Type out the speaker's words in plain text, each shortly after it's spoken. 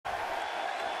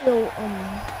No,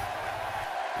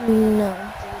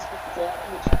 no.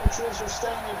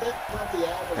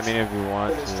 I mean, if you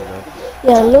want to,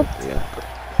 Yeah, look, yeah.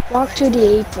 walk to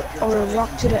the apron, or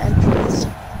walk to the entrance.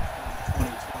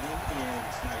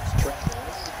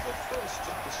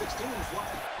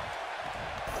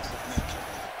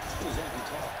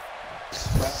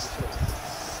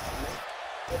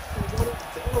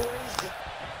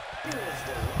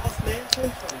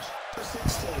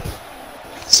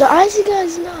 So as you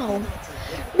guys know,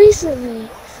 recently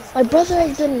my brother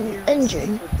has been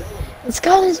injured, and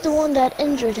Scott is the one that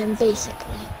injured him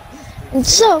basically. And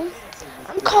so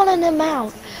I'm calling him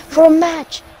out for a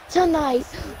match tonight,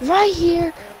 right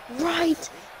here, right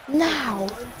now.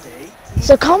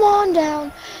 So come on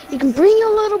down. You can bring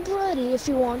your little buddy if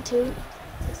you want to.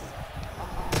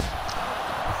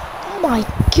 Oh my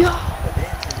god.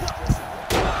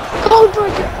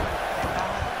 Goldberger!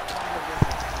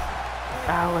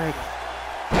 Alex,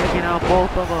 taking out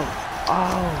both of them.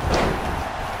 Oh,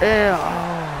 ew.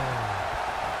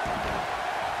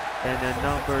 And the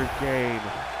numbers game.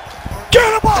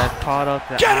 Get him up! That caught up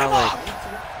to Get him Alex. up!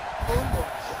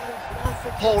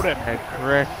 Hold him. And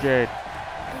Christian,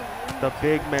 the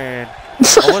big man.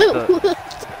 Oh, what the?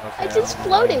 I Okay, just don't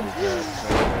know why he floated. did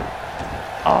that.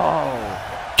 Oh,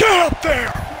 Get up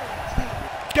there!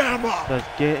 Get him up! just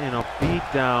getting a beat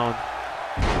down.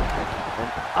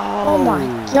 Oh my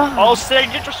god. All saying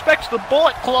disrespect to the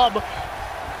Bullet Club.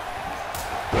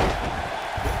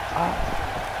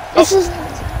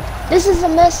 This is a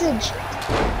message.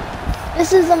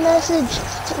 This is a message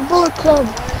to the Bullet Club.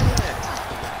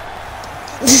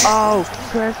 Oh,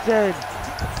 Kristen,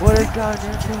 what has gotten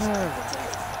into her?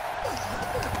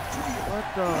 What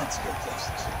the?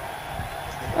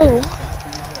 Oh,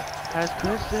 Has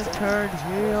Kristen turned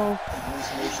heel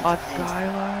on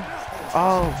Skylar?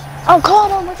 Oh, I'm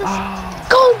caught on with this oh.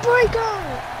 Goldbreaker.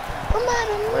 From out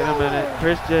of Wait a nowhere. minute,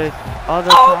 Christian,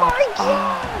 other Oh top. my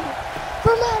god.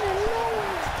 From out of nowhere.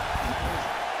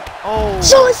 Oh,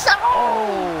 Suicide.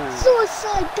 oh.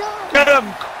 Suicide dive. Get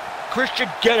him! Christian,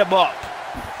 get him up!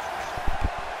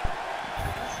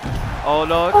 Oh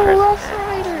no, Oh, Christian. Rough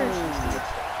Rider.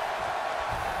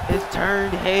 It's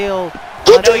turned heel.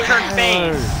 Get I know the he turned ref.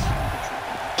 face.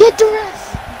 Get the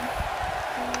ref.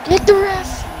 Get the ref.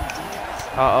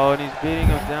 Uh-oh, and he's beating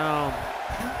him down.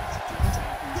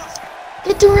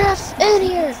 Get the ref in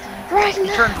here. Right He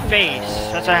now. turned face.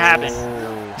 That's what happened. Oh.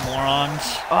 Morons.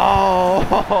 Oh.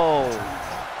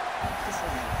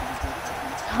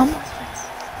 Come on.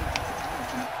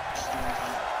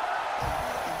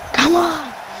 Come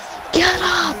on. Get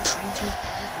up.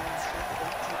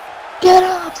 Get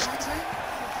up.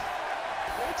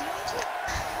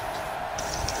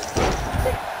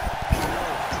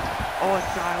 Oh, it's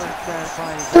Skylar Smith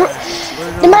fighting.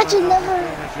 The match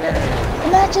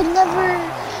had never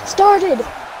started.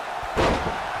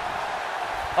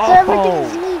 So everything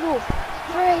is legal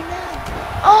right now.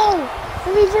 Oh,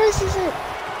 it reverses it.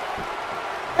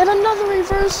 And another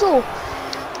reversal.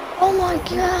 Oh my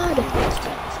god.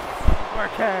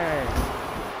 Okay.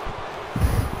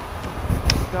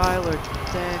 Skylar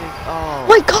standing. Oh.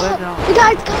 Wait, call him. no. The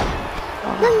guy's got him.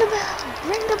 Ring the bell.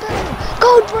 Ring the bell.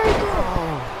 Goldbreaker.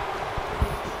 Oh.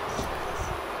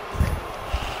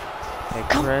 Hey,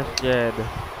 Come. Christian.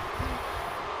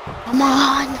 Come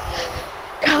on.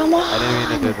 Come on. I didn't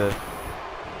mean to do this.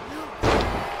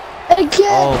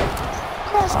 Again. Oh.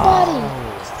 Crossbody.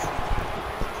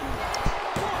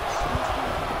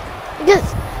 Yes.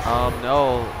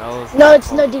 No. No,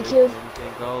 it's no DQ.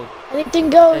 Anything goes. Anything Hey,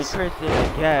 goes. Christian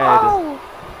again. Oh.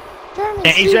 German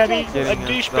Hey, suplex. Zebby. Getting A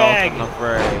himself douchebag. in the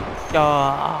fray.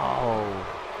 Oh.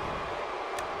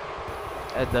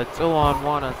 And the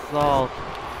 2-on-1 assault.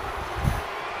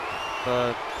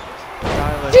 But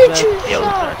Skylar Did Smith you kills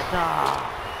shot? the stop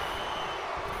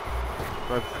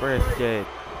for Christian.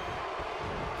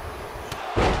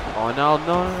 Oh no.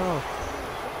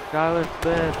 Skylar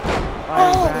Smith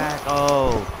fighting back.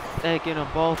 Oh, taking them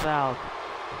both out.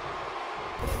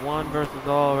 It's 1 versus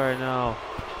all right now.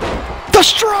 The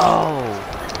straw! Oh.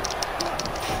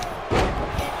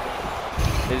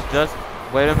 It's just,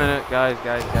 wait a minute, guys, wait a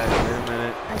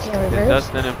minute. I can't It's reverse.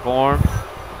 just been informed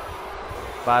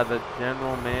by the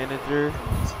general manager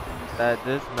that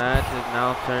this match is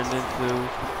now turned into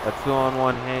a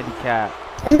 2-on-1 handicap.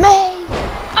 May.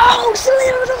 Oh,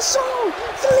 Salida del Sol.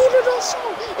 Salida del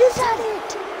Sol. Is that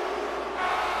it?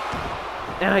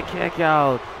 And a kick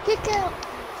out. Kick out.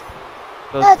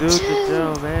 Goes That due to too.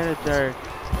 general manager.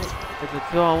 It's a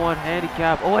 2-on-1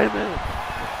 handicap. Oh, wait a minute.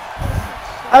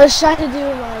 I was trying to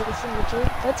do my signature.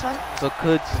 That's fine. So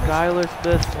could Skylar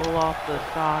Smith pull off the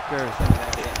soccer?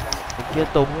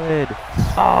 get the win.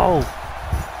 Oh!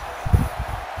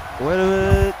 Wait a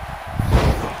minute.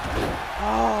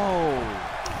 Oh!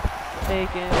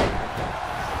 Taken.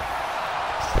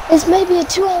 It's maybe a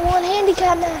 2-on-1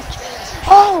 handicap match.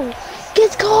 Oh!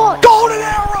 Gets caught! Golden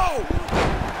arrow!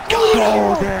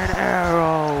 Golden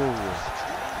arrow!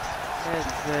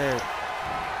 That's it.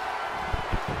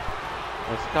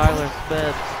 With Skylar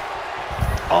Spence.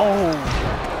 Oh!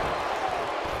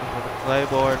 With the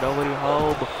Claymore, nobody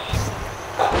home.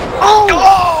 Oh!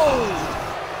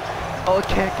 Oh,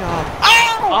 kick out.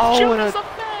 Oh!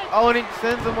 Oh, and he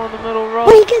sends him on the middle row.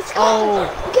 But he gets caught!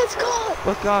 Oh, He gets caught!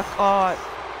 but got caught.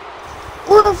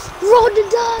 What if Ronda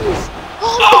dies?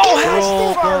 Oh, Oh, he gets that's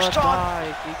Roll the first the on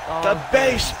dice. He calls the it.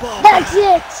 baseball. That's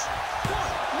it!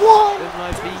 One, This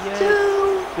might be it.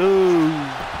 two, Two.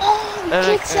 oh, he And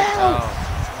kicks out!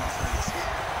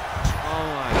 Oh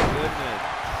my goodness.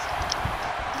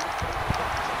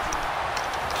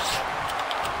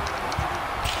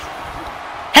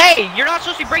 Hey, you're not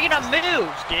supposed to be breaking up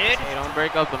moves, dude. Hey, don't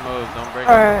break up the moves. Don't break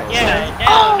Alright. up the moves. Yeah,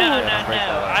 Oh! no. Yeah, break that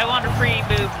up. I want a free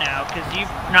move now, cause you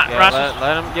not Yeah, Russell's.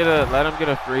 let him get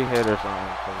a free hit or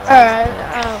something. Alright,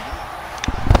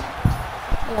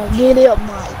 get it up,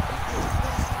 Mike.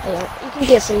 Yeah, you can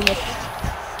get free hit.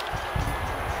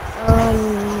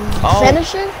 Oh.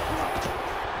 Finisher?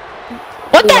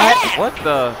 What the heck? What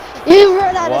the? You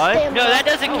ran out What? of stamina. No, that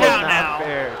doesn't That count was now. not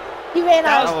fair. You ran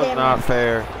out That of was stamina. not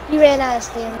fair. You ran out of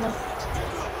stamina.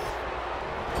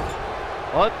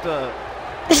 What the?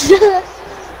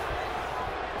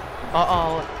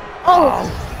 Uh-oh.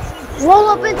 Oh! Roll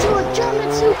up into a German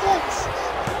suplex!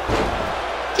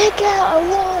 Kick out a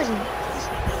one!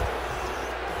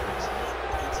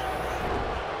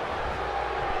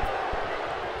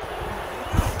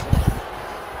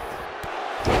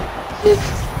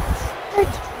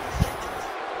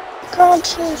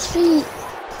 Conscious feet.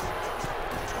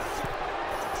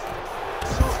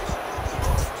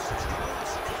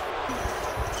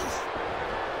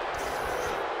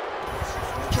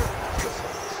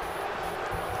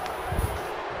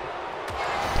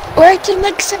 Right to the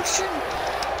next section.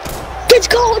 Gets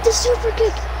caught with the super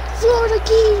kick. Florida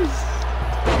Keys.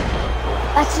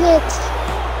 That's it.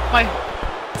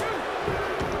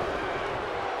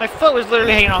 My foot was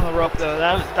literally hanging on the rope though.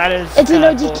 That is. It's an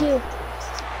kinda OGQ.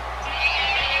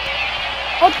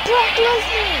 Oh, Brock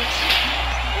Lesnar.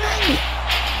 Right.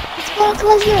 It's Brock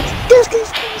Lesnar.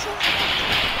 Discus Cruiser.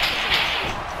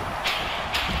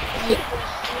 Wait,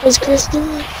 what's Chris doing?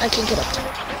 I can't get up to it.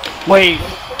 cool. Wait.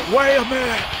 Wait a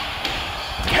minute.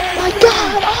 Oh my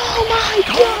God! Oh my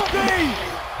God!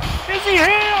 Kofi! Is he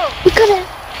here? We couldn't.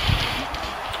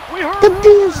 We heard The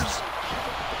rumors. Beast.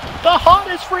 The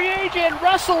hottest free agent in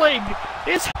wrestling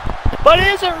is, but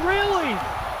is it really?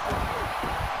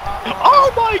 Oh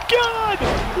my God!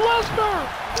 Lesnar!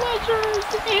 Lesnar is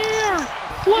here!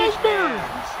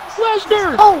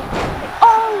 Lesnar! Oh!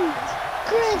 Oh!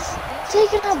 Chris!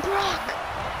 Taking out Brock!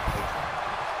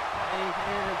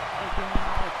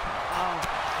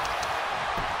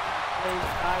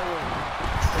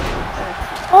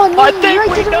 Oh no! I think Right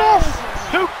we to the know ref!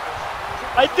 who.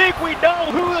 I think we know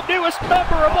who the newest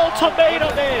member of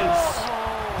Ultimatum is.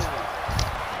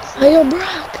 Hey, yo,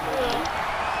 Brock!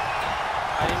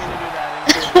 I didn't mean to do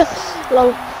that.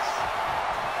 Low.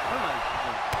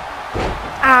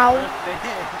 Ow.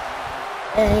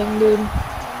 Dang, dude.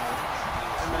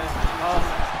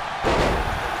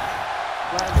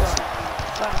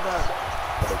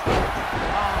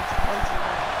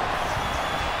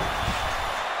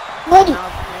 Wait!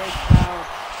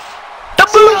 The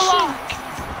Buddha Lock!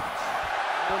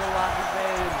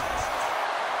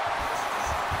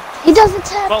 He doesn't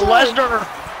tap But though. Lesnar.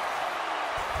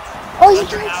 Oh, he Lesnar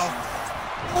drinks. now.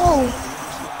 Oh.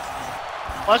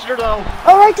 Lesnar though.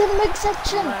 All right to the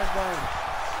midsection.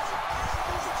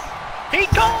 He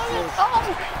got it! Oh!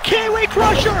 Kiwi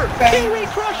Crusher! Kiwi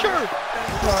Crusher!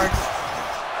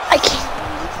 I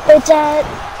can't. It's at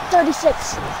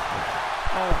 36.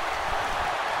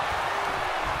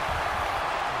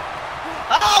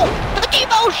 Oh! The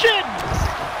demotion!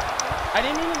 I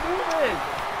didn't even do this.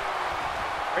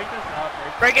 Break this up.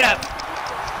 Break it up.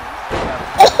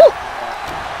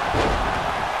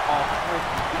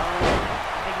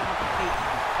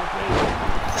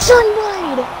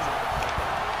 Sunblade.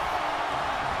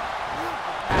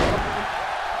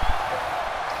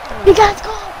 You guys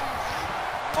caught.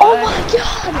 Oh my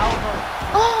God.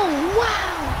 Oh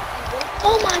wow.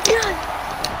 Oh my God.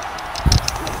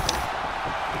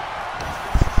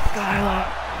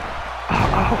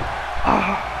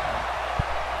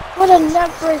 What a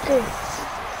neck breaker.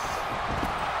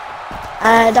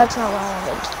 That's not what I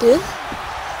wanted to do.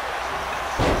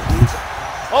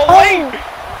 Oh, wait!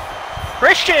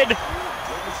 Christian!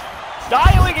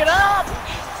 Dialing it up!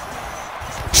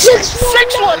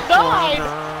 619!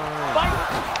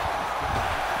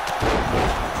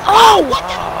 Oh!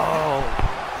 Oh!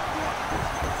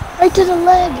 Right to the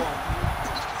leg.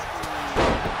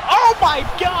 Oh my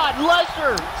God,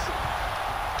 Lesnar!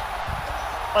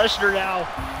 Lesnar now.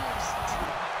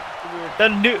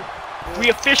 We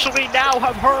officially now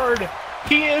have heard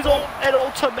he is an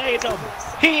ultimatum.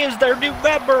 He is their new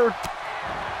member.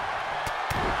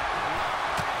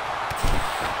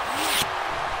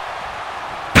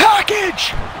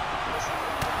 Package!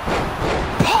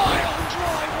 Pile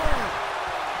driver!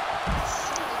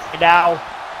 And now,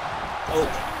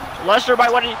 Lesnar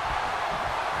might want to.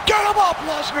 Get him up,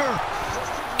 Lesnar!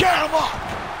 Get him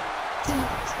up!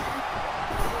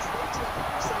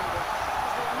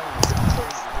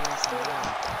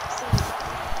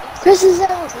 Chris is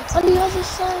out on the other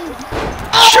side.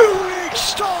 Shooting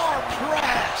star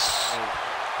press!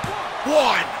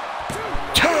 1,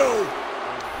 2,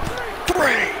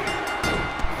 3.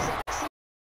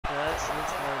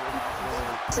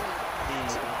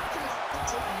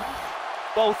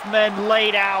 Both men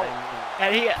laid out,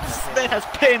 and Smith has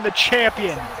pinned the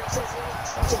champion.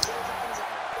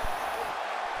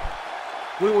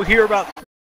 We will hear about